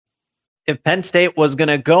If Penn State was going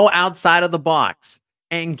to go outside of the box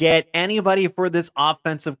and get anybody for this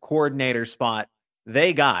offensive coordinator spot,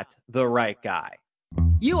 they got the right guy.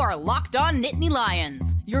 You are Locked On Nittany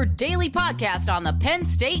Lions, your daily podcast on the Penn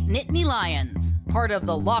State Nittany Lions, part of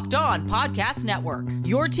the Locked On Podcast Network,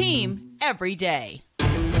 your team every day.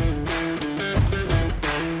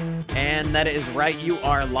 And that is right. You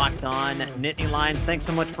are Locked On Nittany Lions. Thanks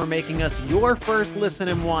so much for making us your first listen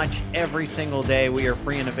and watch every single day. We are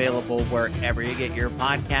free and available wherever you get your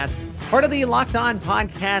podcast. Part of the Locked On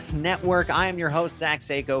Podcast Network. I am your host, Zach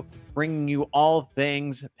Sako, bringing you all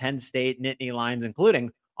things Penn State Nittany Lions, including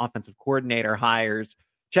offensive coordinator hires.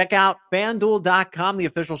 Check out FanDuel.com, the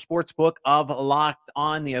official sports book of Locked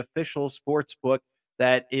On, the official sports book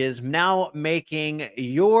that is now making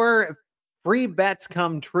your free bets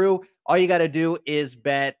come true. All you got to do is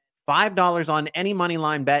bet $5 on any money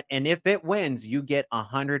line bet, and if it wins, you get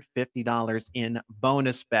 $150 in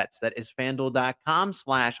bonus bets. That is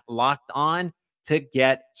FanDuel.com/locked on to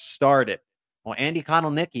get started. Well, Andy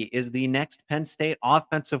Kotelnicki is the next Penn State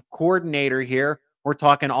offensive coordinator here. We're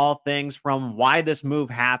talking all things from why this move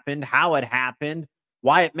happened, how it happened,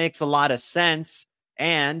 why it makes a lot of sense,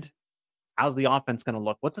 and how's the offense going to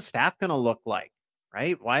look? What's the staff going to look like?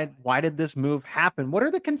 Right? Why did this move happen? What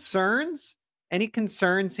are the concerns? Any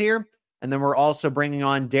concerns here? And then we're also bringing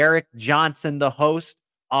on Derek Johnson, the host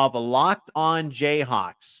of Locked On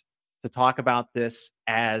Jayhawks, to talk about this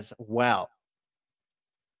as well.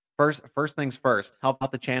 First things first, help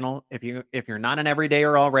out the channel. If you're not an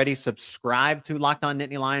everydayer already, subscribe to Locked On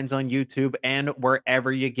Nittany Lions on YouTube and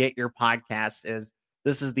wherever you get your podcasts.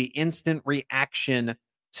 This is the instant reaction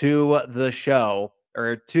to the show,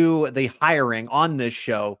 or to the hiring on this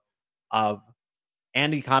show of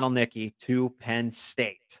Andy Kotelnicki to Penn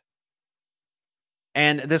State.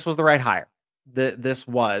 And this was the right hire. This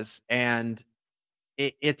was, and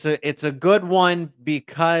it's a good one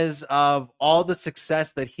because of all the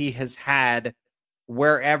success that he has had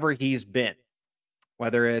wherever he's been,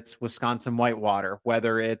 whether it's Wisconsin Whitewater,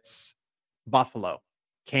 whether it's Buffalo,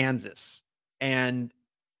 Kansas, and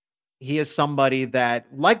he is somebody that,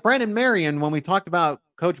 like Brennan Marion, when we talked about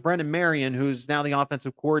Coach Brennan Marion, who's now the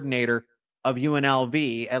offensive coordinator of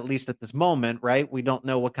UNLV, at least at this moment, right? We don't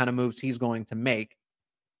know what kind of moves he's going to make.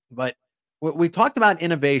 But we talked about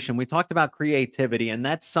innovation. We talked about creativity, and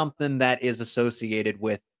that's something that is associated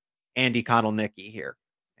with Andy Kotelnicki here.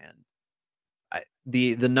 And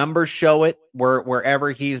the numbers show it wherever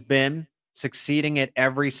he's been, succeeding at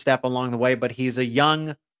every step along the way. But he's a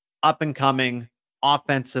young, up-and-coming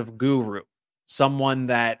offensive guru, someone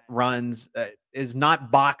that runs is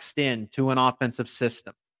not boxed in to an offensive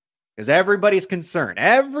system, because everybody's concern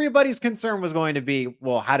was going to be,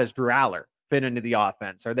 well, how does Drew Aller fit into the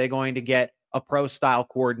offense? Are they going to get a pro style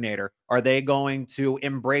coordinator? Are they going to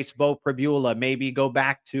embrace Bo Pribula, maybe go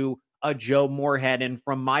back to a Joe Moorhead? And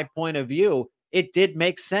from my point of view, it did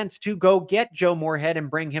make sense to go get Joe Moorhead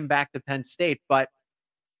and bring him back to Penn State. But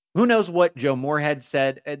who knows what Joe Moorhead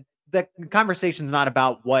said? The conversation's not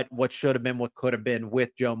about what should have been, what could have been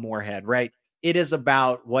with Joe Moorhead, right? It is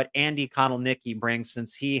about what Andy Kotelnicki brings,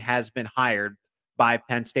 since he has been hired by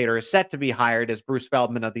Penn State, or is set to be hired, as Bruce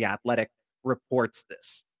Feldman of The Athletic reports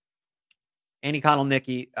this. Andy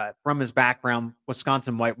Kotelnicki, from his background,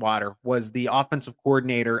 Wisconsin Whitewater, was the offensive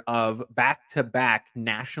coordinator of back-to-back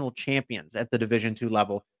national champions at the Division II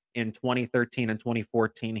level in 2013 and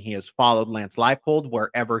 2014. He has followed Lance Leipold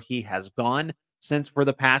wherever he has gone since, for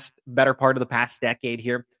the better part of the past decade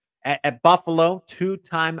here. At Buffalo,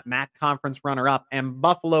 two-time MAC conference runner-up, and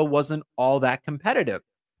Buffalo wasn't all that competitive.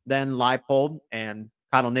 Then Leipold and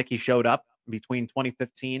Kotelnicki showed up between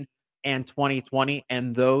 2015 and 2020,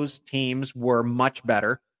 and those teams were much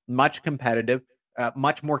better, much competitive,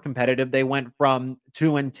 much more competitive. They went from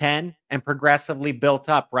 2-10 and progressively built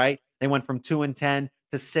up, right? They went from 2-10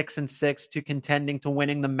 to 6-6 to contending to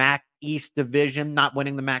winning the MAC East Division, not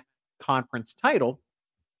winning the MAC conference title,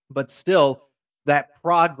 but still that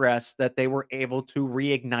progress that they were able to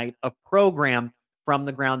reignite a program from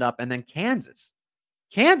the ground up. And then Kansas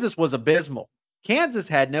was abysmal. Kansas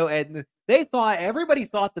had and everybody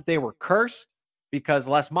thought that they were cursed because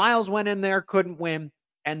Les Miles went in there, couldn't win.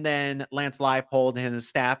 And then Lance Leipold and his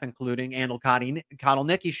staff, including Andy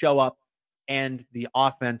Kotelnicki, show up, and the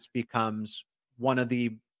offense becomes one of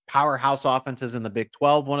the powerhouse offenses in the Big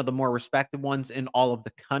 12, one of the more respected ones in all of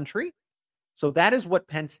the country. So that is what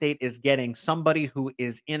Penn State is getting, somebody who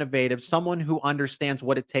is innovative, someone who understands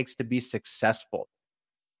what it takes to be successful.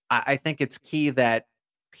 I think it's key that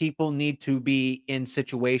people need to be in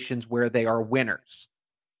situations where they are winners,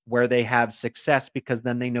 where they have success, because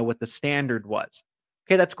then they know what the standard was.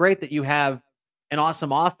 Okay, that's great that you have an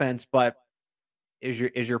awesome offense, but is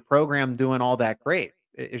your program doing all that great?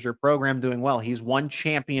 Is your program doing well? He's won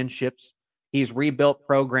championships. He's rebuilt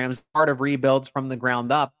programs, part of rebuilds from the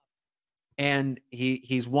ground up, and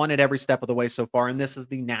he's won it every step of the way so far. And this is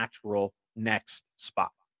the natural next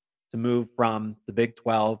spot to move from the Big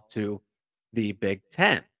 12 to the Big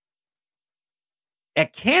 10.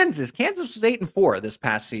 At Kansas was 8-4 this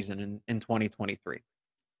past season in 2023.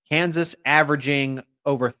 Kansas averaging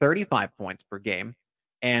over 35 points per game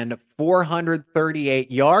and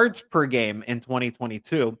 438 yards per game in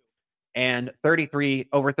 2022 and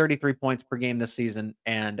over 33 points per game this season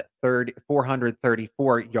and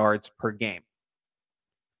 434 yards per game.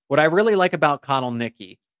 What I really like about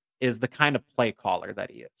Kotelnicki is the kind of play caller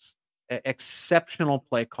that he is. Exceptional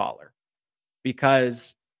play caller,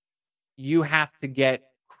 because you have to get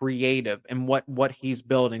creative in what he's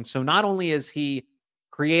building. So not only is he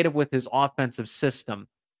creative with his offensive system,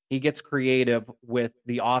 he gets creative with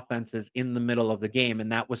the offenses in the middle of the game.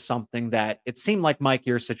 And that was something that it seemed like Mike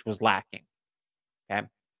Yurcich was lacking. Okay.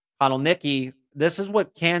 Kotelnicki, this is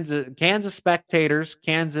what Kansas spectators,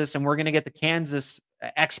 and we're going to get the Kansas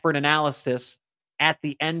expert analysis at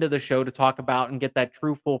the end of the show to talk about and get that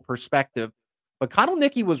true full perspective. But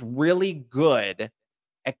Kotelnicki was really good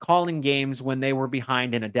at calling games when they were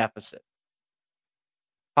behind in a deficit.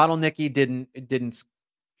 Kotelnicki didn't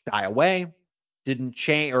shy away, didn't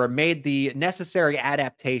change or made the necessary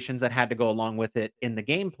adaptations that had to go along with it in the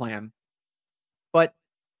game plan. But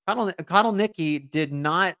Kotelnicki did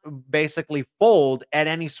not basically fold at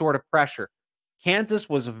any sort of pressure. Kansas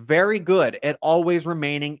was very good at always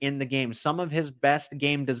remaining in the game. Some of his best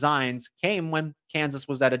game designs came when Kansas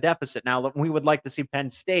was at a deficit. Now, we would like to see Penn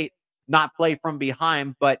State not play from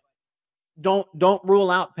behind, but don't rule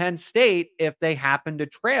out Penn State if they happen to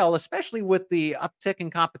trail, especially with the uptick in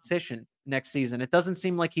competition next season. It doesn't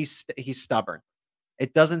seem like he's stubborn.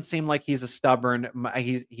 It doesn't seem like he's a stubborn.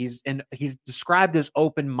 He's described as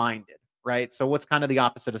open-minded, right? So what's kind of the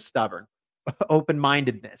opposite of stubborn?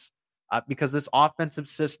 Open-mindedness, because this offensive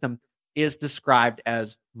system is described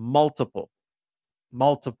as multiple.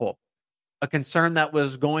 A concern that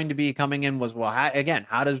was going to be coming in was, well,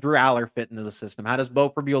 how does Drew Aller fit into the system? How does Bo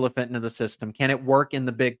Prabula fit into the system? Can it work in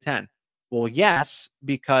the Big Ten? Well, yes,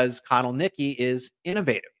 because Kotelnicki is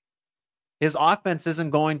innovative. His offense isn't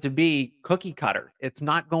going to be cookie cutter. It's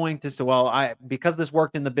not going to say, because this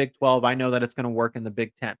worked in the Big 12, I know that it's going to work in the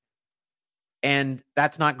Big 10. And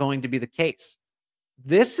that's not going to be the case.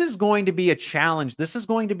 This is going to be a challenge. This is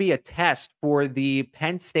going to be a test for the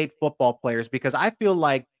Penn State football players, because I feel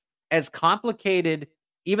like, as complicated,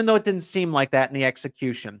 even though it didn't seem like that in the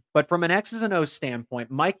execution, but from an X's and O's standpoint,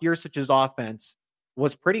 Mike Yurcich's offense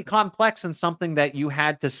was pretty complex and something that you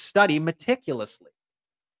had to study meticulously.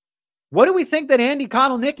 What do we think that Andy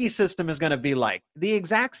Kotelnicki's system is going to be like? The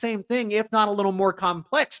exact same thing, if not a little more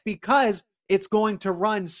complex, because it's going to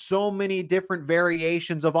run so many different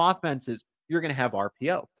variations of offenses. You're going to have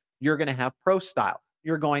RPO. You're going to have pro style.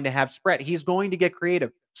 You're going to have spread. He's going to get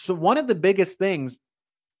creative. So one of the biggest things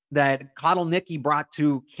that Kotelnicki brought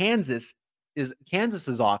to Kansas's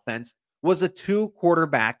offense was a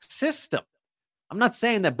 2-quarterback system. I'm not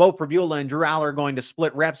saying that Bo Prabula and Drew Aller are going to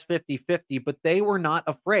split reps 50-50, but they were not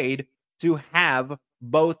afraid to have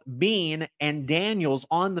both Bean and Daniels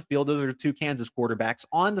on the field. Those are the two Kansas quarterbacks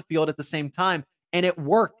on the field at the same time, and it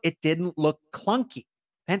worked. It didn't look clunky.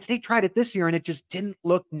 Penn State tried it this year, and it just didn't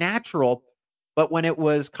look natural. But when it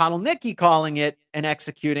was Kotelnicki calling it and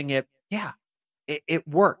executing it, it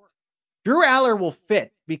worked. Drew Aller will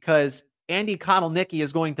fit because Andy Kotelnicki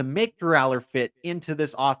is going to make Drew Aller fit into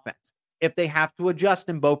this offense. If they have to adjust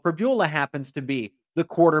and Bo Prabula happens to be the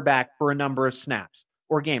quarterback for a number of snaps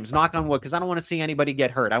or games, knock on wood, because I don't want to see anybody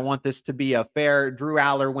get hurt. I want this to be a fair Drew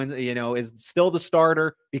Aller is still the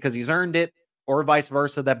starter because he's earned it, or vice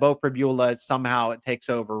versa, that Bo Prabula somehow takes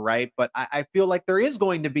over, right? But I feel like there is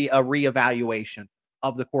going to be a reevaluation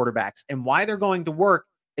of the quarterbacks, and why they're going to work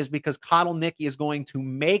is because Kotelnicki is going to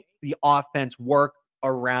make the offense work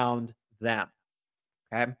around them.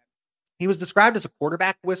 Okay. He was described as a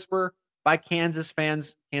quarterback whisperer by Kansas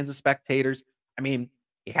fans, Kansas spectators. I mean,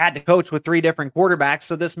 he had to coach with 3 different quarterbacks,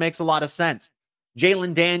 so this makes a lot of sense.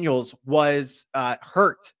 Jalen Daniels was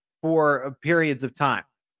hurt for periods of time,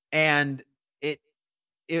 and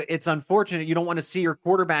it's unfortunate. You don't want to see your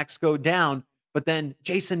quarterbacks go down, but then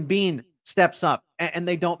Jason Bean steps up and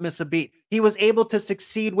they don't miss a beat. He was able to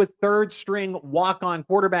succeed with 3rd-string walk-on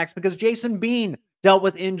quarterbacks because Jason Bean dealt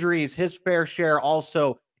with injuries, his fair share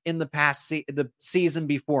also in the past the season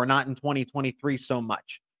before, not in 2023 so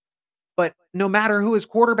much. But no matter who his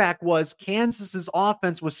quarterback was, Kansas's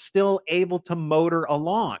offense was still able to motor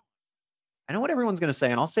along. I know what everyone's going to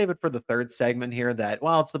say, and I'll save it for the third segment here that,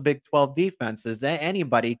 well, it's the Big 12 defenses.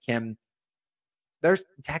 Anybody can. There's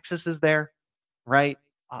Texas is there, right?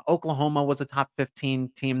 Oklahoma was a top 15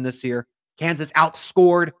 team this year. Kansas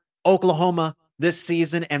outscored Oklahoma this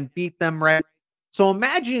season and beat them, right? So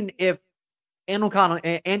imagine if Andy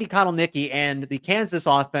Kotelnicki and the Kansas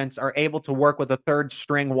offense are able to work with a third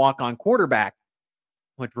string walk-on quarterback,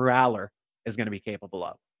 what Drew Aller is going to be capable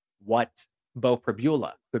of, what Bo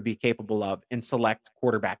Prabula could be capable of in select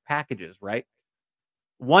quarterback packages, right?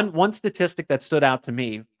 One statistic that stood out to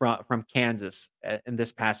me from Kansas in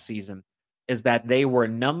this past season is that they were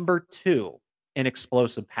number 2 in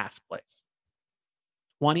explosive pass plays.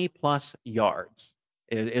 20 plus yards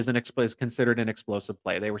is considered an explosive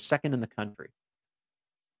play. They were second in the country.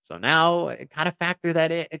 So now kind of factor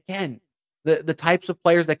that in again. The types of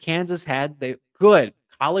players that Kansas had, they good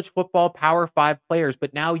college football Power 5 players,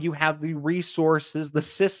 but now you have the resources, the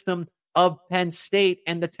system of Penn State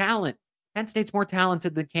and the talent. Penn State's more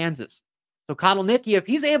talented than Kansas. So Kotelnicki, if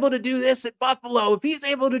he's able to do this at Buffalo, if he's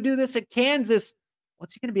able to do this at Kansas,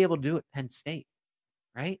 what's he going to be able to do at Penn State,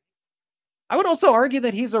 right? I would also argue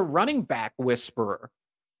that he's a running back whisperer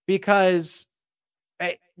because,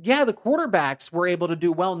 yeah, the quarterbacks were able to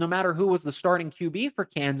do well no matter who was the starting QB for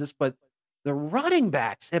Kansas, but the running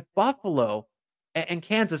backs at Buffalo and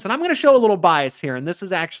Kansas, and I'm going to show a little bias here, and this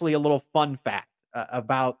is actually a little fun fact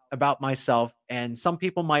about myself, and some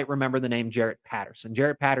people might remember the name Jarrett Patterson.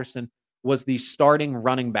 Jarrett Patterson was the starting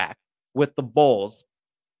running back with the Bulls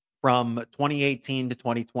from 2018 to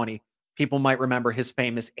 2020. People might remember his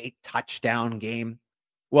famous 8-touchdown game.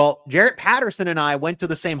 Well, Jarrett Patterson and I went to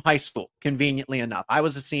the same high school, conveniently enough. I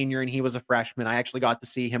was a senior and he was a freshman. I actually got to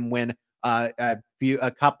see him win a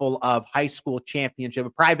couple of high school championship, a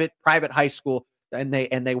private high school, and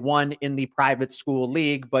they won in the private school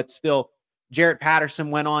league. But still, Jarrett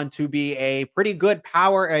Patterson went on to be a pretty good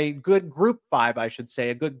a good Group 5, I should say,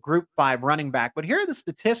 a good Group 5 running back. But here are the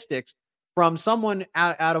statistics from someone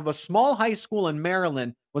out of a small high school in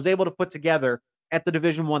Maryland was able to put together at the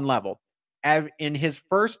Division I level. In his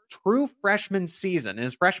first true freshman season,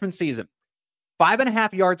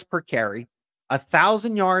 5.5 yards per carry,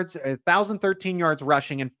 1,000 yards, 1,013 yards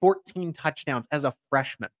rushing, and 14 touchdowns as a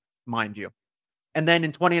freshman, mind you. And then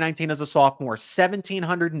in 2019 as a sophomore,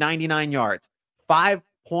 1,799 yards,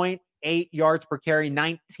 5.8 yards per carry,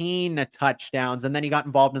 19 touchdowns. And then he got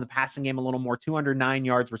involved in the passing game a little more, 209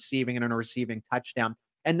 yards receiving and a receiving touchdown.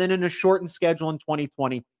 And then in a shortened schedule in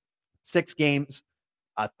 2020, 6 games,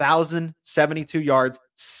 1,072 yards,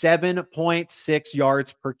 7.6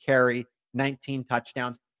 yards per carry, 19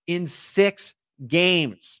 touchdowns in 6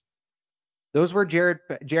 games. Those were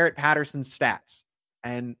Jarrett Patterson's stats.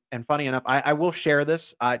 And funny enough, I will share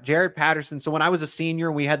this. Jarrett Patterson. So when I was a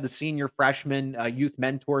senior, we had the senior freshman youth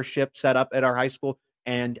mentorship set up at our high school,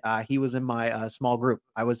 and he was in my small group.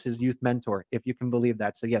 I was his youth mentor, if you can believe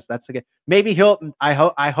that. So yes, that's a good. Maybe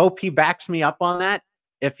I hope he backs me up on that.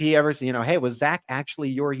 If he ever, hey, was Zach actually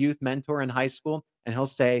your youth mentor in high school? And he'll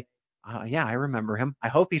say, yeah, I remember him. I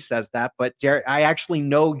hope he says that. But I actually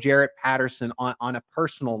know Jarrett Patterson on a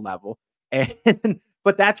personal level.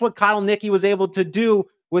 But that's what Kotelnicki was able to do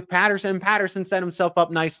with Patterson. Patterson set himself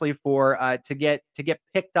up nicely to get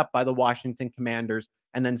picked up by the Washington Commanders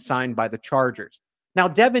and then signed by the Chargers. Now,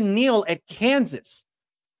 Devin Neal at Kansas.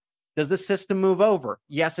 Does the system move over?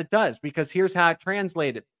 Yes, it does, because here's how it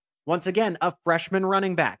translated. Once again, a freshman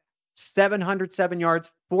running back, 707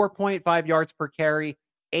 yards, 4.5 yards per carry,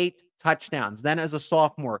 8 touchdowns. Then as a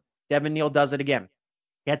sophomore, Devin Neal does it again.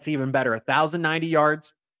 Gets even better, 1,090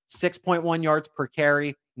 yards, 6.1 yards per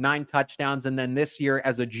carry, 9 touchdowns. And then this year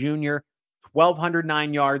as a junior,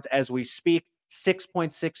 1,209 yards as we speak,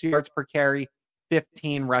 6.6 yards per carry,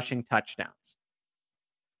 15 rushing touchdowns.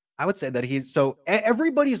 I would say that so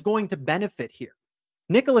everybody's going to benefit here.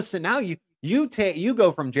 Nicholas, now you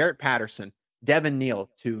go from Jarrett Patterson, Devin Neal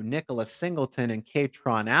to Nicholas Singleton and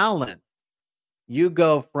Katron Allen. You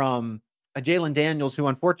go from a Jalen Daniels, who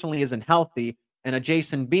unfortunately isn't healthy, and a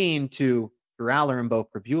Jason Bean to Drew Aller and Bo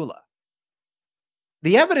Prabula.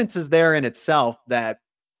 The evidence is there in itself that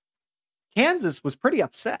Kansas was pretty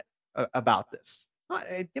upset about this.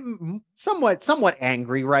 Somewhat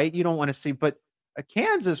angry, right? You don't want to see, but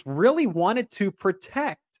Kansas really wanted to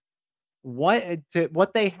protect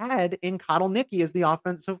what they had in Kotelnicki as the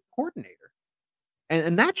offensive coordinator.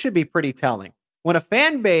 And that should be pretty telling. When a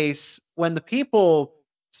fan base, when the people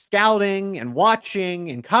scouting and watching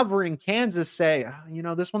and covering Kansas say,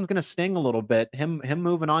 this one's going to sting a little bit, him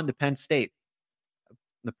moving on to Penn State.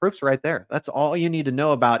 The proof's right there. That's all you need to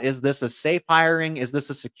know about. Is this a safe hiring? Is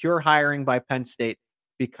this a secure hiring by Penn State?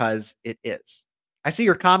 Because it is. I see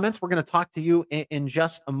your comments. We're going to talk to you in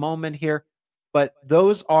just a moment here. But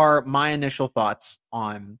those are my initial thoughts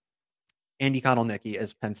on Andy Kotelnicki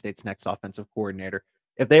as Penn State's next offensive coordinator.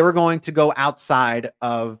 If they were going to go outside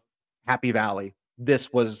of Happy Valley,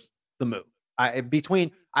 this was the move. I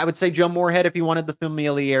would say Joe Moorhead if you wanted the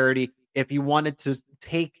familiarity, if you wanted to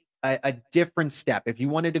take a different step, if you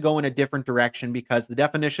wanted to go in a different direction, because the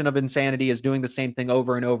definition of insanity is doing the same thing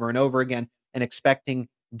over and over and over again and expecting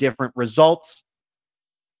different results.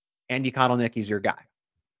 Andy Kotelnicki's your guy.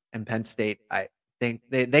 And Penn State, I think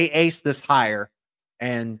they aced this hire,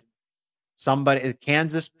 and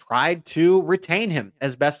Kansas tried to retain him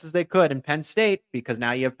as best as they could in Penn State, because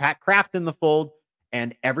now you have Pat Kraft in the fold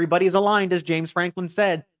and everybody's aligned, as James Franklin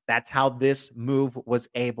said. That's how this move was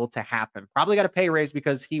able to happen. Probably got a pay raise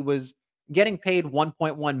because he was getting paid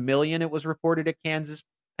 $1.1 million. It was reported at Kansas.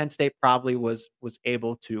 Penn State probably was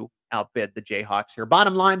able to outbid the Jayhawks here.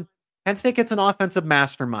 Bottom line, Penn State gets an offensive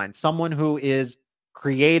mastermind, someone who is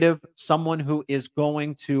creative, someone who is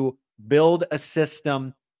going to build a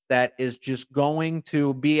system that is just going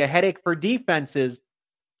to be a headache for defenses.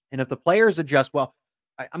 And if the players adjust, well,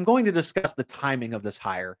 I'm going to discuss the timing of this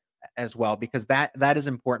hire as well, because that is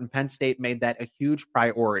important. Penn State made that a huge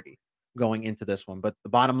priority going into this one. But the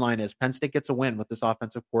bottom line is Penn State gets a win with this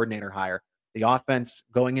offensive coordinator hire. The offense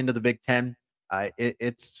going into the Big Ten,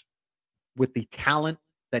 it's with the talent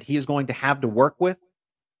that he is going to have to work with,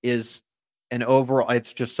 is an overall,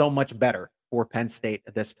 it's just so much better for Penn State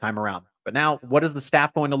this time around. But now, what is the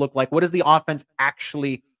staff going to look like? What is the offense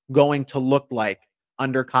actually going to look like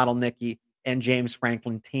under Kotelnicki and James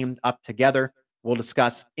Franklin teamed up together? We'll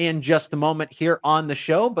discuss in just a moment here on the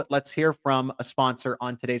show, but let's hear from a sponsor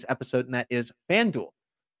on today's episode, and that is FanDuel,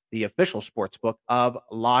 the official sportsbook of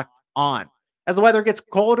Locked On. As the weather gets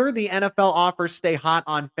colder, the NFL offers stay hot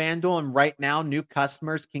on FanDuel, and right now, new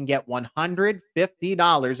customers can get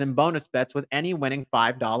 $150 in bonus bets with any winning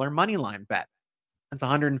 $5 moneyline bet. That's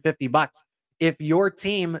 $150 if your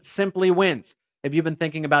team simply wins. If you've been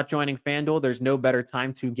thinking about joining FanDuel, there's no better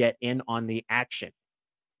time to get in on the action.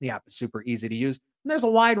 The app is super easy to use. And there's a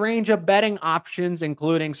wide range of betting options,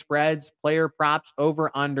 including spreads, player props,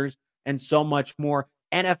 over-unders, and so much more.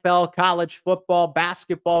 NFL, college football,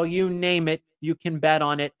 basketball, you name it, you can bet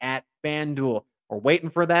on it at FanDuel. We're waiting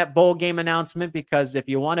for that bowl game announcement, because if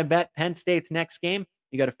you want to bet Penn State's next game,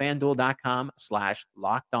 you go to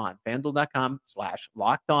FanDuel.com/lockedon.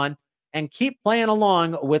 FanDuel.com/lockedon. And keep playing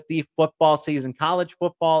along with the football season. College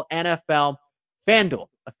football, NFL, FanDuel,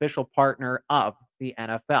 official partner of the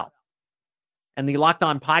NFL. And the Locked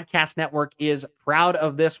On Podcast Network is proud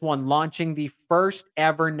of this one, launching the first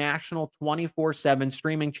ever national 24/7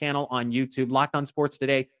 streaming channel on YouTube. Locked On Sports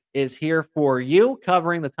Today is here for you,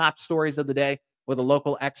 covering the top stories of the day with the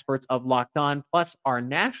local experts of Locked On, plus our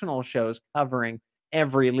national shows covering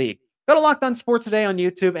every league. Go to Locked On Sports Today on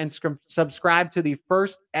YouTube and subscribe to the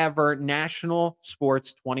first ever national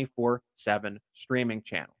sports 24/7 streaming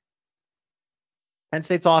channel. Penn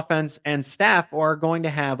State's offense and staff are going to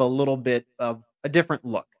have a little bit of a different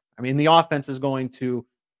look. I mean, the offense is going to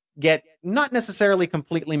get not necessarily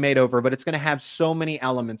completely made over, but it's going to have so many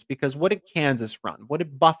elements, because what did Kansas run? What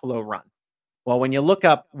did Buffalo run? Well, when you look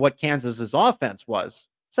up what Kansas's offense was,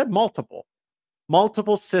 it said multiple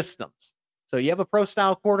systems. So you have a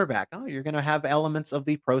pro-style quarterback. Oh, you're going to have elements of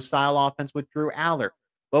the pro-style offense with Drew Aller.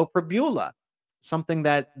 Bo Pribula, something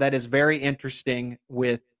that is very interesting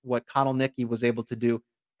with what Kotelnicki was able to do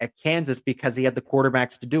at Kansas, because he had the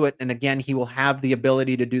quarterbacks to do it. And again, he will have the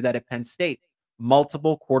ability to do that at Penn State.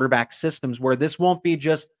 Multiple quarterback systems, where this won't be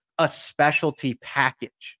just a specialty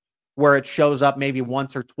package where it shows up maybe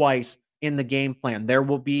once or twice in the game plan. There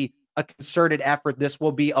will be a concerted effort. This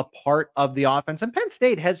will be a part of the offense. And Penn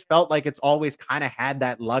State has felt like it's always kind of had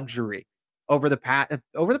that luxury over the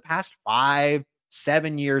past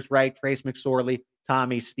 5-7 years, right? Trace McSorley,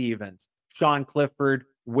 Tommy Stevens, Sean Clifford,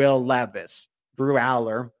 Will Levis, Drew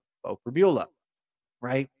Aller, Bo Pribula,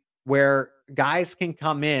 right? Where guys can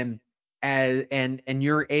come in and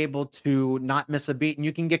you're able to not miss a beat, and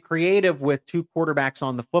you can get creative with two quarterbacks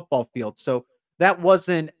on the football field. So that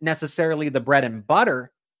wasn't necessarily the bread and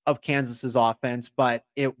butter of Kansas's offense, but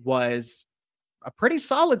it was a pretty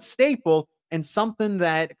solid staple and something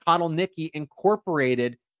that Kotelnicki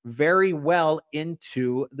incorporated very well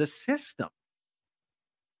into the system.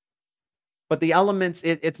 But the elements,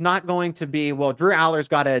 it's not going to be, well, Drew Aller's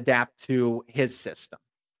got to adapt to his system.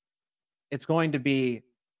 It's going to be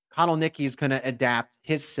Kotelnicki's going to adapt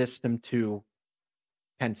his system to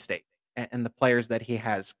Penn State and the players that he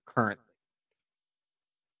has currently.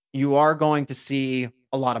 You are going to see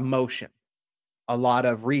a lot of motion, a lot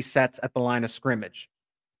of resets at the line of scrimmage.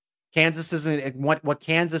 Kansas isn't what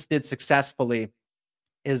Kansas did successfully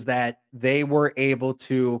is that they were able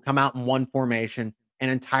to come out in one formation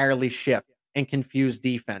and entirely shift and confuse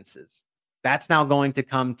defenses. That's now going to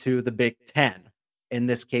come to the Big Ten, in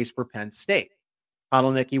this case for Penn State.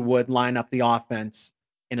 Kotelnicki would line up the offense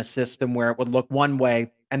in a system where it would look one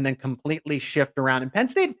way and then completely shift around. And Penn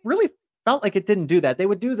State really felt like it didn't do that. They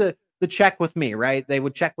would do the check with me, right? They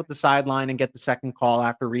would check with the sideline and get the second call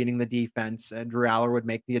after reading the defense. Drew Aller would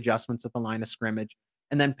make the adjustments at the line of scrimmage.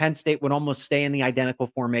 And then Penn State would almost stay in the identical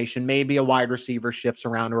formation. Maybe a wide receiver shifts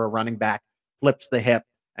around or a running back flips the hip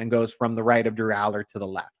and goes from the right of Drew Aller to the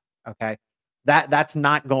left. Okay. That's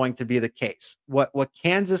not going to be the case. What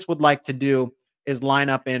Kansas would like to do is line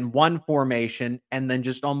up in one formation and then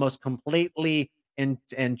just almost completely and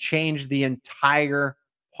change the entire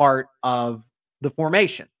part of the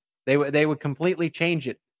formation. They would completely change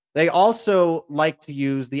it. They also like to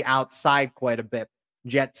use the outside quite a bit.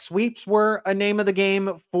 Jet sweeps were a name of the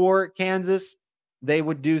game for Kansas. They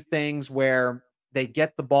would do things where they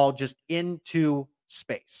get the ball just into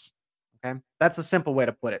space. Okay. That's a simple way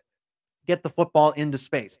to put it. Get the football into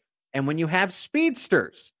space. And when you have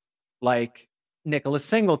speedsters like Nicholas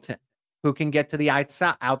Singleton, who can get to the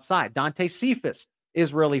outside, Dante Cephas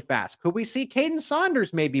is really fast. Could we see Caden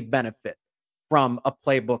Saunders maybe benefit from a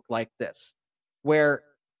playbook like this, where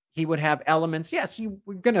he would have elements? Yes, you're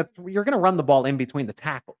gonna run the ball in between the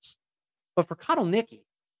tackles, but for Kotelnicki,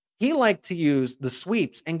 he liked to use the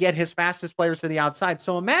sweeps and get his fastest players to the outside.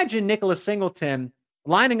 So imagine Nicholas Singleton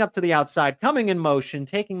lining up to the outside, coming in motion,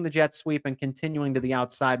 taking the jet sweep, and continuing to the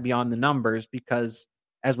outside beyond the numbers, because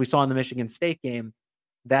as we saw in the Michigan State game,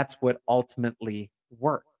 that's what ultimately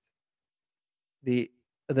worked. The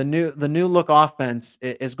new look offense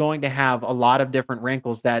is going to have a lot of different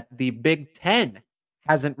wrinkles that the Big Ten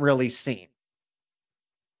hasn't really seen.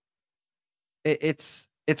 It's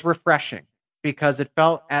refreshing because it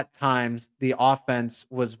felt at times the offense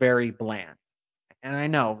was very bland. And I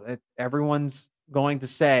know that everyone's going to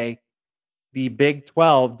say the Big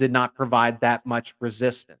 12 did not provide that much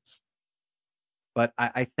resistance. But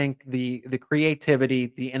I think the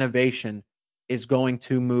creativity, the innovation is going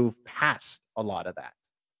to move past a lot of that.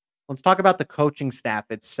 Let's talk about the coaching staff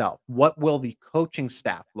itself. What will the coaching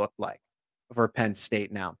staff look like for Penn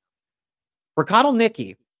State now? For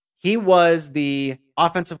Kotelnicki, he was the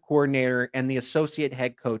offensive coordinator and the associate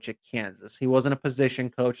head coach at Kansas. He wasn't a position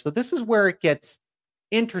coach. So this is where it gets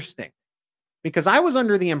interesting, because I was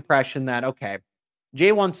under the impression that, okay,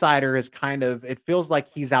 Jay Sider is it feels like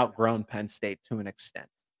he's outgrown Penn State to an extent,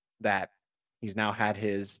 that he's now had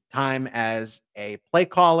his time as a play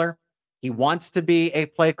caller. He wants to be a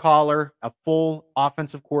play caller, a full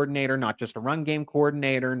offensive coordinator, not just a run game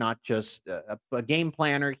coordinator, not just a game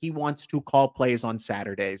planner. He wants to call plays on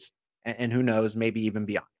Saturdays and who knows, maybe even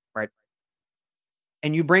beyond, right?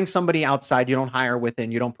 And you bring somebody outside, you don't hire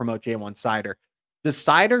within, you don't promote Jay Sider. Does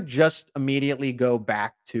Sider just immediately go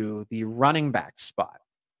back to the running back spot?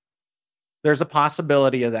 There's a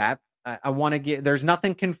possibility of that. I want to get, there's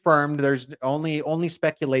nothing confirmed. There's only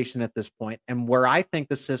speculation at this point, and where I think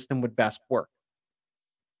the system would best work.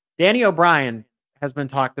 Danny O'Brien has been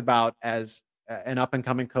talked about as an up and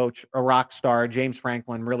coming coach, a rock star. James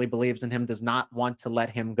Franklin really believes in him, does not want to let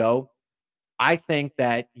him go. I think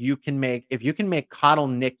that if you can make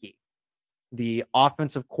Kotelnicki the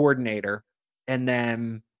offensive coordinator, and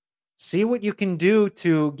then see what you can do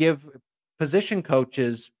to give position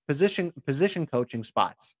coaches position coaching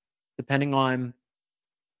spots, depending on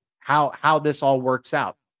how this all works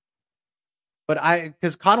out. But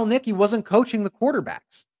because Kotelnicki wasn't coaching the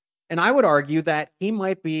quarterbacks, and I would argue that he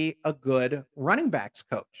might be a good running backs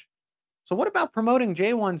coach. So what about promoting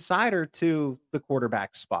Jay Sider to the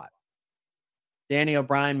quarterback spot? Danny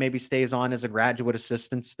O'Brien maybe stays on as a graduate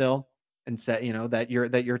assistant still, and said, that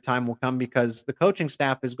your time will come, because the coaching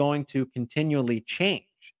staff is going to continually change.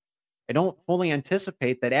 I don't fully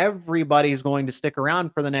anticipate that everybody's going to stick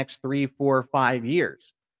around for the next 3, 4, 5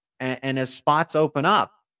 years. And as spots open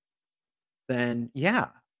up, then yeah,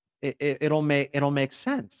 it'll make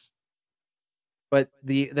sense. But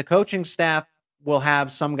the coaching staff will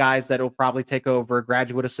have some guys that will probably take over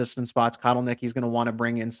graduate assistant spots. Kotelnicki's going to want to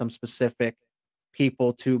bring in some specific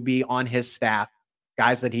people to be on his staff,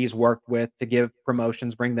 guys that he's worked with, to give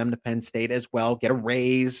promotions, bring them to Penn State as well, get a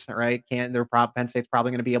raise. All right. Penn State's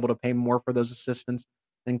probably going to be able to pay more for those assistants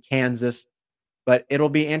than Kansas. But it'll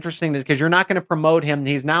be interesting because you're not going to promote him.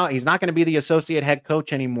 He's not going to be the associate head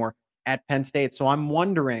coach anymore at Penn State. So I'm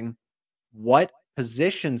wondering what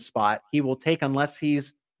position spot he will take, unless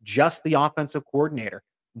he's just the offensive coordinator,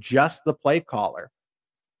 just the play caller.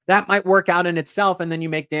 That might work out in itself, and then you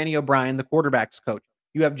make Danny O'Brien the quarterback's coach.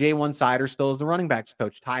 You have Jay Sider still as the running backs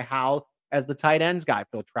coach, Ty Howell as the tight ends guy,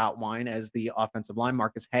 Phil Troutwine as the offensive line,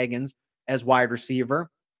 Marcus Hagans as wide receiver.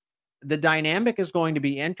 The dynamic is going to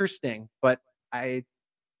be interesting, but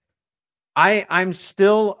I'm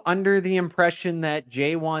still under the impression that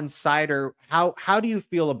Jay Sider, how do you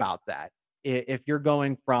feel about that? If you're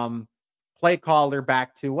going from play caller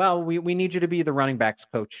back to, well, we need you to be the running backs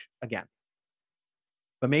coach again.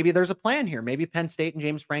 But maybe there's a plan here. Maybe Penn State and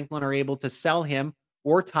James Franklin are able to sell him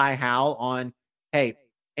or Ty Howell on, hey,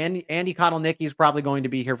 Andy Kotelnicki is probably going to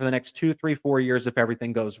be here for the next 2, 3, 4 years if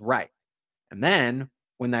everything goes right. And then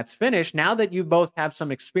when that's finished, now that you both have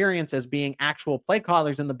some experience as being actual play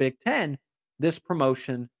callers in the Big Ten, this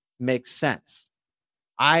promotion makes sense.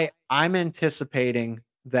 I'm anticipating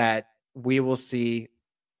that we will see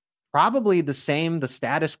probably the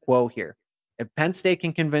status quo here. If Penn State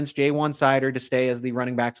can convince Jay Sider to stay as the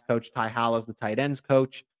running backs coach, Ty Howell as the tight ends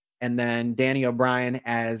coach, and then Danny O'Brien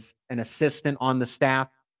as an assistant on the staff,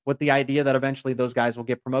 with the idea that eventually those guys will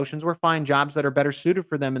get promotions or find jobs that are better suited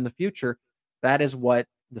for them in the future, that is what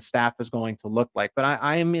the staff is going to look like. But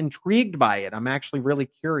I am intrigued by it. I'm actually really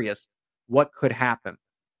curious what could happen.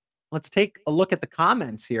 Let's take a look at the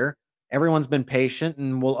comments here. Everyone's been patient,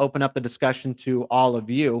 and we'll open up the discussion to all of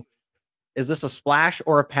you. Is this a splash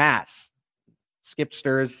or a pass? Skip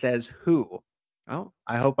Stirs says who? Oh,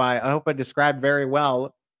 I hope I described very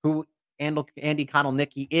well who Andy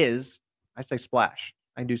Kotelnicki is. I say splash.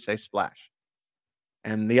 I do say splash.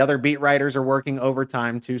 And the other beat writers are working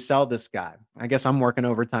overtime to sell this guy. I guess I'm working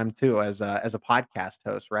overtime too as a podcast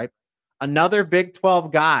host, right? Another Big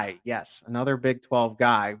 12 guy. Yes, another Big 12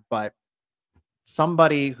 guy, but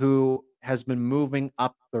somebody who has been moving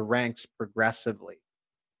up the ranks progressively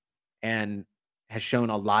and has shown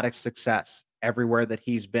a lot of success everywhere that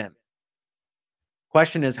he's been.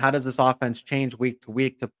 Question is, how does this offense change week to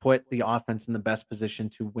week to put the offense in the best position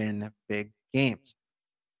to win big games?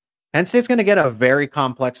 Penn State's going to get a very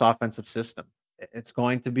complex offensive system. It's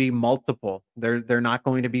going to be multiple. They're not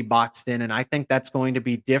going to be boxed in, and I think that's going to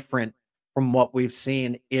be different from what we've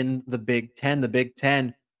seen in the Big Ten. The Big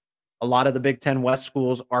Ten, a lot of the Big Ten West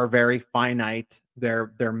schools are very finite.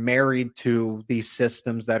 They're married to these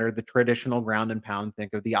systems that are the traditional ground and pound.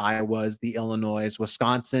 Think of the Iowas, the Illinois,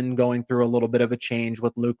 Wisconsin going through a little bit of a change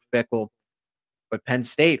with Luke Fickell. But Penn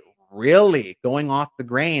State really going off the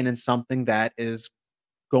grain in something that is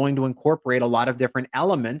going to incorporate a lot of different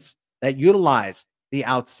elements that utilize the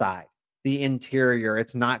outside, the interior.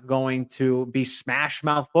 It's not going to be smash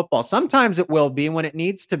mouth football. Sometimes it will be when it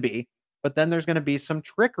needs to be, but then there's going to be some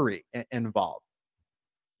trickery involved.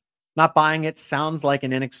 Not buying it. Sounds like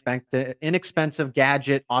an inexpensive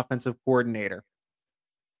gadget offensive coordinator.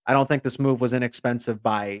 I don't think this move was inexpensive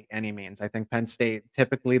by any means. I think Penn State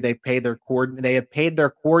typically they have paid their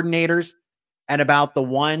coordinators at about the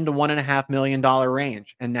 $1 to $1.5 million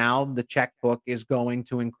range, and now the checkbook is going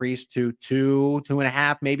to increase to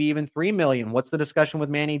 $2.5, maybe even $3 million. What's the discussion with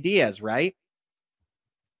Manny Diaz, right?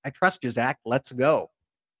 I trust you, Zach. Let's go.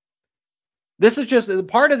 This is just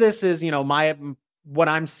part of this is, what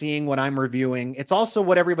I'm seeing, what I'm reviewing. It's also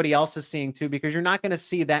what everybody else is seeing too, because you're not going to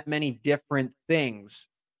see that many different things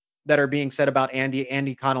that are being said about Andy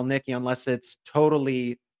Kotelnicki unless it's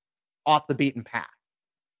totally off the beaten path.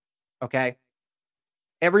 Okay.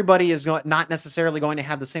 Everybody is not necessarily going to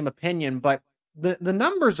have the same opinion, but the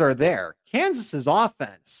numbers are there. Kansas's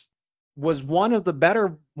offense was one of the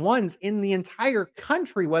better ones in the entire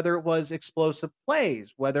country, whether it was explosive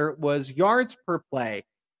plays, whether it was yards per play,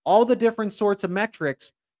 all the different sorts of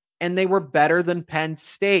metrics, and they were better than Penn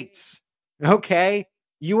State's. Okay?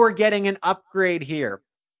 You are getting an upgrade here.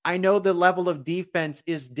 I know the level of defense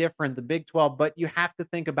is different, the Big 12, but you have to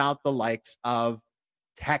think about the likes of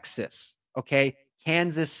Texas. Okay?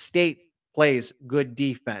 Kansas State plays good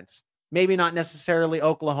defense. Maybe not necessarily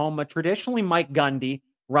Oklahoma. Traditionally, Mike Gundy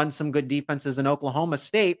runs some good defenses in Oklahoma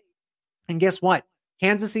State. And guess what?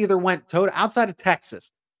 Kansas either went outside of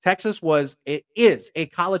Texas. Texas is a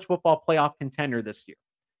college football playoff contender this year.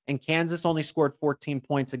 And Kansas only scored 14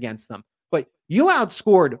 points against them. But you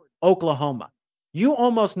outscored Oklahoma. You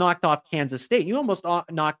almost knocked off Kansas State. You almost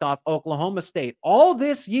knocked off Oklahoma State. All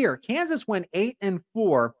this year, Kansas went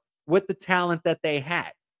 8-4 with the talent that they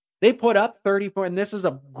had. They put up 34, and this is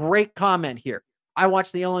a great comment here. I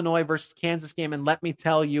watched the Illinois versus Kansas game, and let me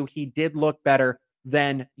tell you, he did look better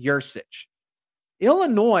than Yursich.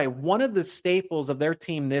 Illinois, one of the staples of their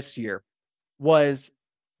team this year was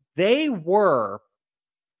they were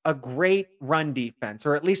a great run defense,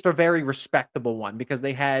 or at least a very respectable one, because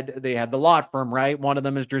they had the law firm, right? One of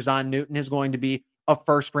them is Drazon Newton, who's going to be a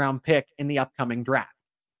first-round pick in the upcoming draft.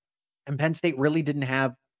 And Penn State really didn't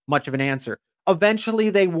have much of an answer. Eventually,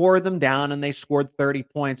 they wore them down and they scored 30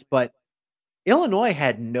 points, but Illinois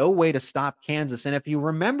had no way to stop Kansas. And if you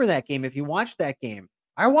remember that game, if you watched that game,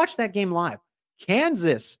 I watched that game live.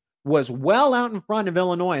 Kansas was well out in front of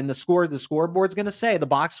Illinois, and the scoreboard's going to say, the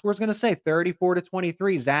box score's going to say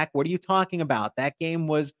 34-23. Zach, what are you talking about? That game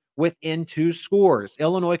was within 2 scores.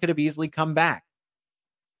 Illinois could have easily come back.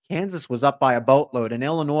 Kansas was up by a boatload, and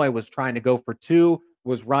Illinois was trying to go for 2,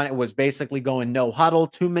 was basically going no huddle,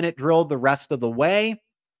 2-minute drill the rest of the way.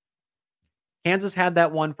 Kansas had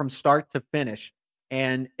that one from start to finish.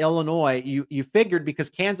 And Illinois, you figured because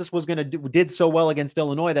Kansas was going to did so well against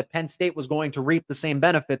Illinois that Penn State was going to reap the same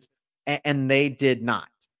benefits, and they did not.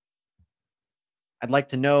 I'd like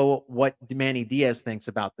to know what Manny Diaz thinks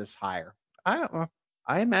about this hire. I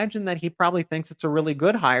imagine that he probably thinks it's a really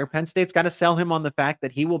good hire. Penn State's got to sell him on the fact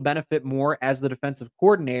that he will benefit more as the defensive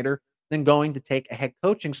coordinator than going to take a head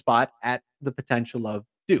coaching spot at the potential of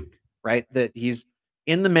Duke, right? That he's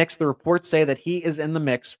in the mix. The reports say that he is in the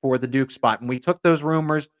mix for the Duke spot. And we took those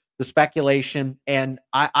rumors, the speculation, and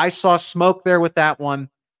I saw smoke there with that one.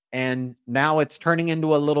 And now it's turning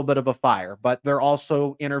into a little bit of a fire. But they're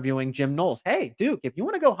also interviewing Jim Knowles. Hey, Duke, if you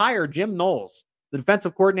want to go hire Jim Knowles, the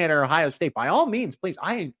defensive coordinator at Ohio State, by all means, please,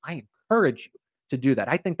 I encourage you to do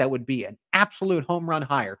that. I think that would be an absolute home run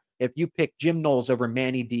hire if you pick Jim Knowles over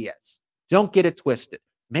Manny Diaz. Don't get it twisted.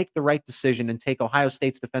 Make the right decision and take Ohio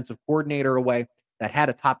State's defensive coordinator away that had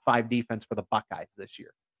a top 5 defense for the Buckeyes this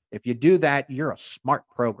year. If you do that, you're a smart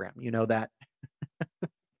program. You know that.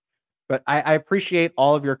 But I appreciate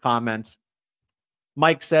all of your comments.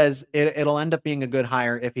 Mike says it'll end up being a good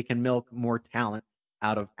hire if he can milk more talent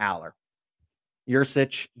out of Aller.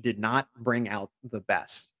 Yursich did not bring out the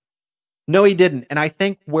best. No, he didn't. And I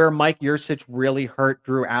think where Mike Yursich really hurt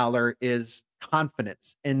Drew Aller is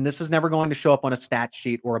confidence. And this is never going to show up on a stat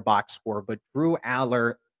sheet or a box score, but Drew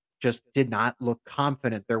Aller just did not look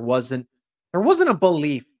confident. There wasn't a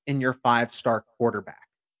belief in your 5-star quarterback.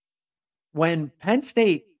 When Penn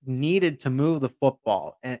State needed to move the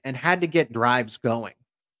football and had to get drives going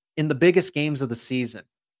in the biggest games of the season,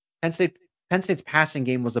 Penn State's passing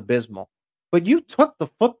game was abysmal. But you took the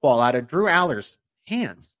football out of Drew Aller's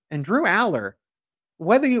hands. And Drew Aller,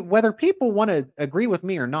 whether people want to agree with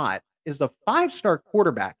me or not, is the 5-star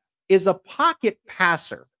quarterback, is a pocket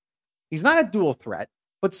passer. He's not a dual threat,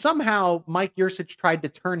 but somehow Mike Yursich tried to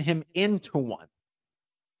turn him into one.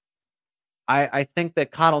 I think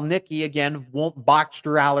that Kotelnicki, again, won't box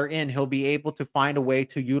Drew Aller in. He'll be able to find a way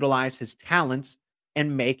to utilize his talents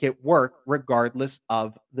and make it work regardless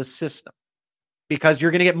of the system. Because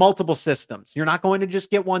you're going to get multiple systems. You're not going to just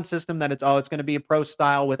get one system that it's going to be a pro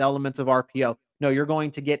style with elements of RPO. No, you're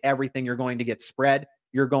going to get everything. You're going to get spread.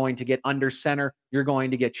 You're going to get under center. You're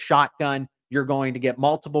going to get shotgun. You're going to get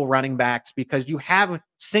multiple running backs because you have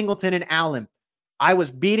Singleton and Allen. I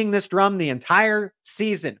was beating this drum the entire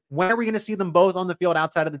season. When are we going to see them both on the field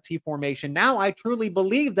outside of the T formation? Now I truly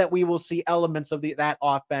believe that we will see elements of that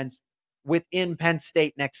offense within Penn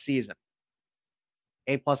State next season.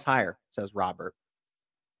 A+ higher, says Robert.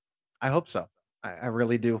 I hope so. I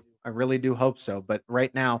really do. I really do hope so. But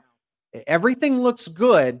right now, everything looks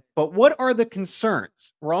good. But what are the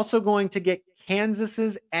concerns? We're also going to get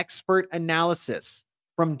Kansas's expert analysis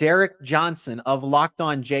from Derek Johnson of Locked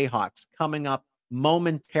On Jayhawks coming up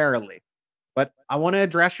momentarily. But I want to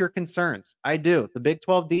address your concerns. I do. The Big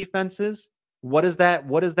 12 defenses, what does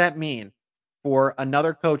that mean for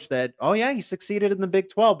another coach that, oh yeah, he succeeded in the Big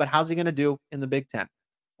 12, but how's he going to do in the Big 10?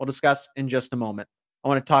 We'll discuss in just a moment. I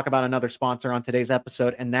want to talk about another sponsor on today's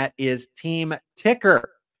episode, and that is Team Ticker.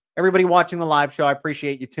 Everybody watching the live show, I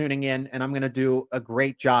appreciate you tuning in, and I'm going to do a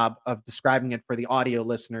great job of describing it for the audio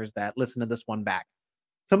listeners that listen to this one back.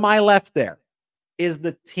 To my left there is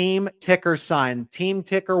the Team Ticker sign. Team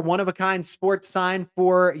Ticker, one-of-a-kind sports sign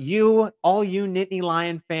for you, all you Nittany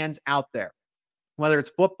Lion fans out there. Whether it's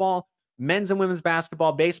football, men's and women's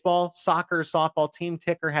basketball, baseball, soccer, softball, Team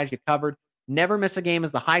Ticker has you covered. Never miss a game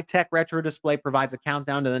as the high-tech retro display provides a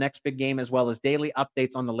countdown to the next big game as well as daily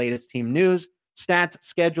updates on the latest team news, stats,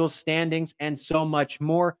 schedules, standings, and so much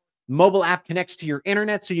more. Mobile app connects to your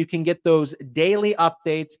internet so you can get those daily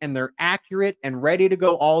updates, and they're accurate and ready to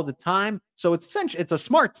go all the time. So it's a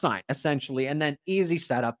smart sign, essentially, and then easy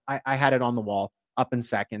setup. I had it on the wall up in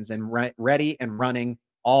seconds and ready and running,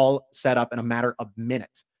 all set up in a matter of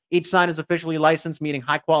minutes. Each sign is officially licensed, meeting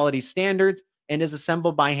high-quality standards, and is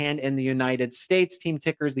assembled by hand in the United States. Team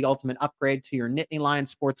Ticker is the ultimate upgrade to your Nittany Lion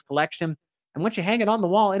sports collection. And once you hang it on the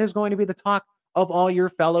wall, it is going to be the talk of all your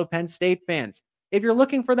fellow Penn State fans. If you're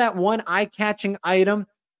looking for that one eye-catching item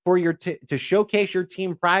for your to showcase your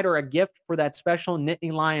team pride or a gift for that special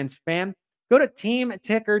Nittany Lions fan, Go to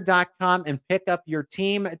teamticker.com and pick up your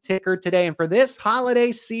team ticker today. And for this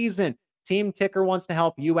holiday season, Team Ticker wants to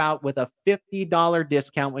help you out with a $50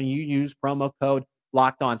 discount when you use promo code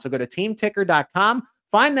Locked On. So go to teamticker.com,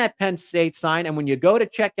 find that Penn State sign, and when you go to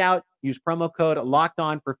checkout, use promo code Locked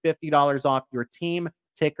On for $50 off your Team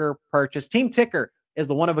Ticker purchase. Team Ticker is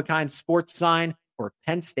the one-of-a-kind sports sign for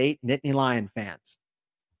Penn State Nittany Lion fans.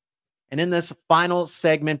 And in this final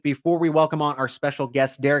segment, before we welcome on our special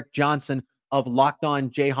guest, Derek Johnson of Locked On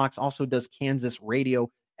Jayhawks, also does Kansas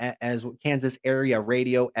area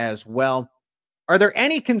radio as well. Are there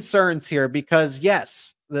any concerns here? Because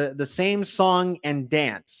yes, the same song and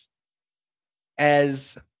dance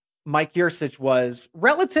as Mike Yurcich was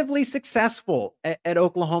relatively successful at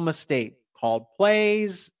Oklahoma State. Called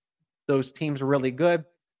plays. Those teams are really good.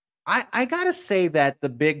 I got to say that the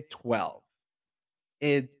Big 12,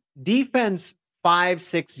 defense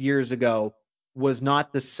 5-6 years ago was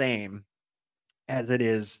not the same as it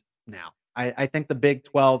is now. I think the Big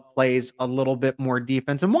 12 plays a little bit more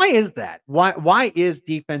defense. And why is that? Why is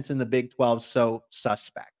defense in the Big 12 so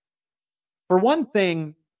suspect? For one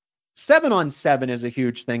thing, 7-on-7 is a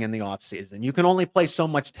huge thing in the offseason. You can only play so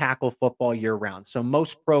much tackle football year round. So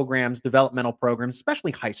most programs, developmental programs,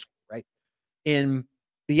 especially high school, right? In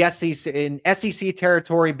the SEC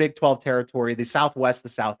territory, Big 12 territory, the Southwest, the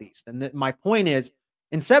Southeast. And my point is,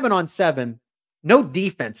 in 7-on-7, no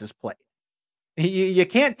defense is played. You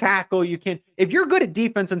can't tackle. You can, if you're good at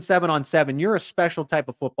defense in 7-on-7, you're a special type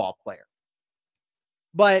of football player.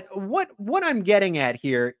 But what I'm getting at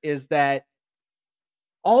here is that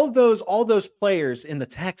all those players in the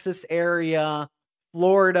Texas area,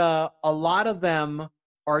 Florida, a lot of them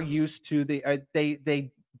are used to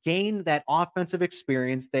they gain that offensive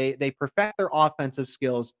experience. They perfect their offensive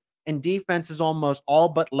skills, and defense is almost all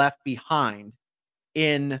but left behind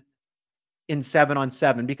in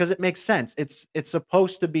 7-on-7 because it makes sense. It's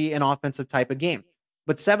supposed to be an offensive type of game.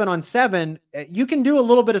 But 7-on-7, you can do a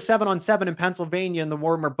little bit of 7-on-7 in Pennsylvania in the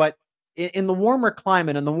warmer, but in the warmer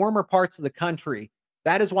climate, in the warmer parts of the country,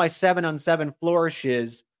 that is why 7-on-7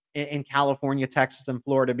 flourishes in California, Texas, and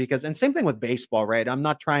Florida. And same thing with baseball, right? I'm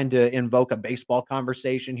not trying to invoke a baseball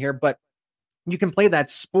conversation here, but you can play that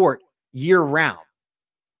sport year round.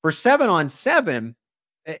 For 7-on-7,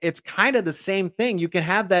 it's kind of the same thing. You can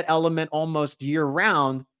have that element almost year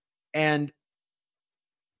round. And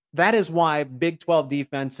that is why Big 12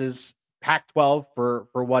 defenses, Pac-12 for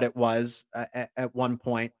what it was at one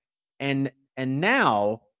point. And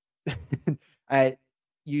now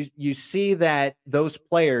you see that those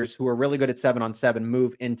players who are really good at 7-on-7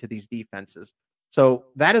 move into these defenses. So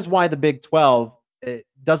that is why the Big 12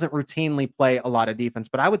 doesn't routinely play a lot of defense,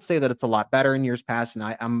 but I would say that it's a lot better in years past.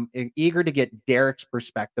 And I'm eager to get Derek's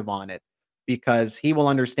perspective on it because he will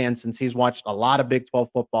understand since he's watched a lot of Big 12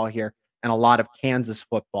 football here and a lot of Kansas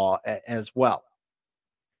football as well.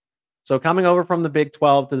 So coming over from the Big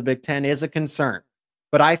 12 to the Big 10 is a concern,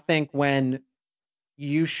 but I think when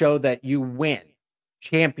you show that you win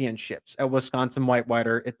championships at Wisconsin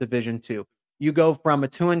Whitewater at Division II, you go from a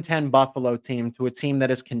 2-10 Buffalo team to a team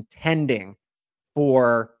that is contending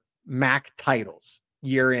for MAC titles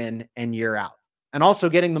year in and year out. And also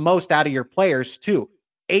getting the most out of your players too.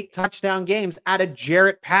 8 touchdown games out of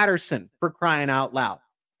Jarrett Patterson, for crying out loud.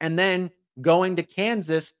 And then going to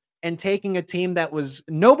Kansas and taking a team that was,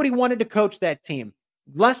 nobody wanted to coach that team.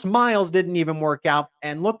 Les Miles didn't even work out.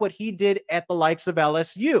 And look what he did at the likes of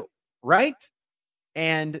LSU, right?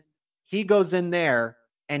 And he goes in there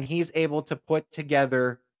and he's able to put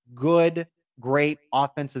together great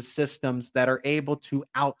offensive systems that are able to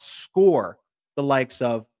outscore the likes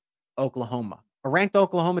of Oklahoma, a ranked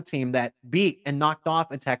Oklahoma team that beat and knocked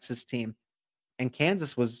off a Texas team, and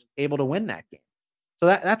Kansas was able to win that game. So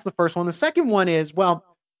that's the first one. The second one is, well,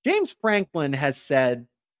 James Franklin has said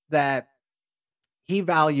that he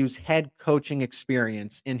values head coaching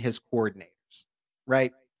experience in his coordinators,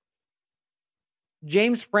 right?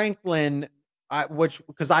 James Franklin,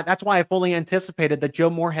 that's why I fully anticipated that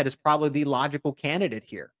Joe Moorhead is probably the logical candidate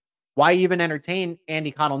here. Why even entertain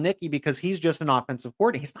Andy Kotelnicki? Because he's just an offensive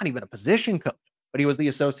coordinator. He's not even a position coach, but he was the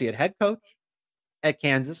associate head coach at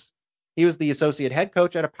Kansas. He was the associate head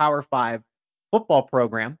coach at a Power 5 football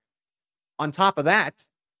program. On top of that,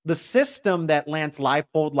 the system that Lance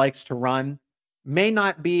Leipold likes to run may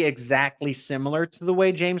not be exactly similar to the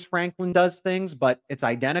way James Franklin does things, but it's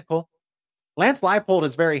identical. Lance Leipold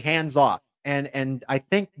is very hands-off. And I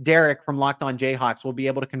think Derek from Locked On Jayhawks will be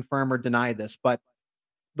able to confirm or deny this. But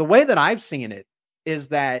the way that I've seen it is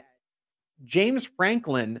that James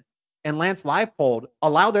Franklin and Lance Leipold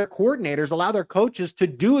allow their coordinators, allow their coaches to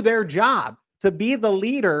do their job, to be the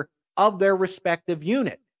leader of their respective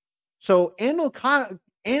unit. So Andy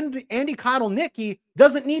Kotelnicki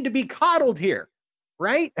doesn't need to be coddled here,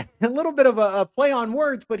 right? A little bit of a play on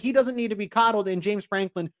words, but he doesn't need to be coddled, and James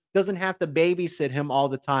Franklin doesn't have to babysit him all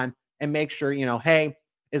the time and make sure, hey,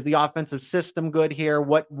 is the offensive system good here?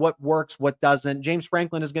 What works, what doesn't? James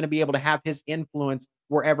Franklin is going to be able to have his influence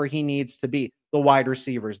wherever he needs to be. The wide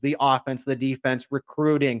receivers, the offense, the defense,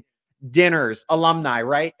 recruiting, dinners, alumni,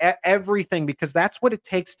 right? Everything, because that's what it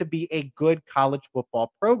takes to be a good college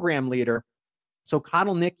football program leader. So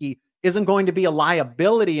Kotelnicki isn't going to be a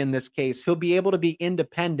liability in this case. He'll be able to be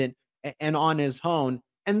independent and on his own.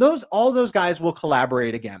 And all those guys will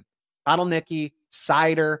collaborate again. Kotelnicki,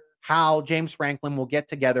 Sider, Howell, James Franklin will get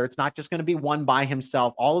together. It's not just going to be one by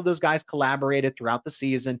himself. All of those guys collaborated throughout the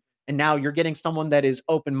season. And now you're getting someone that is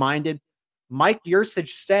open-minded. Mike Yurcich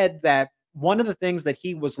said that one of the things that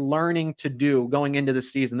he was learning to do going into the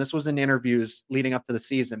season, this was in interviews leading up to the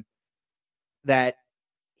season, that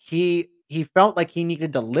he felt like he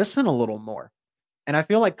needed to listen a little more. And I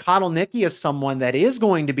feel like Kotelnicki is someone that is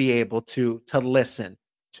going to be able to listen,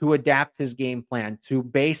 to adapt his game plan, to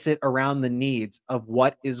base it around the needs of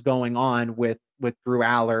what is going on with Drew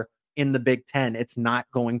Aller in the Big Ten. It's not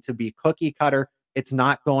going to be cookie cutter. It's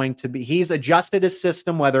not going to be, he's adjusted his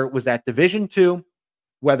system, whether it was at Division II,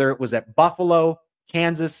 whether it was at Buffalo,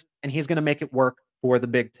 Kansas, and he's going to make it work for the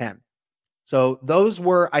Big Ten. So those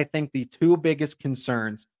were, I think, the two biggest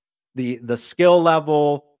concerns: the skill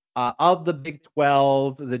level of the Big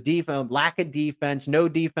 12, the defense, lack of defense, no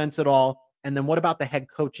defense at all. And then what about the head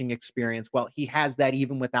coaching experience? Well, he has that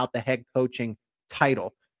even without the head coaching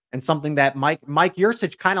title, and something that Mike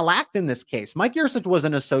Yurcich kind of lacked in this case. Mike Yurcich was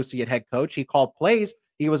an associate head coach. He called plays.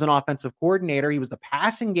 He was an offensive coordinator. He was the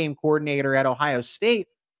passing game coordinator at Ohio State,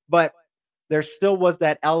 but there still was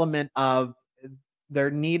that element of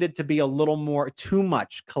there needed to be a little more, too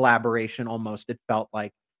much collaboration almost, it felt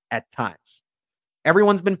like at times.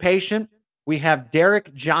 Everyone's been patient. We have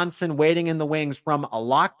Derek Johnson waiting in the wings from a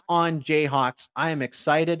Locked On Jayhawks. I am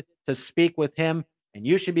excited to speak with him, and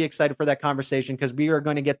you should be excited for that conversation because we are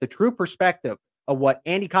going to get the true perspective of what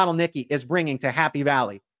Andy Kotelnicki is bringing to Happy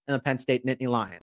Valley and the Penn State Nittany Lions.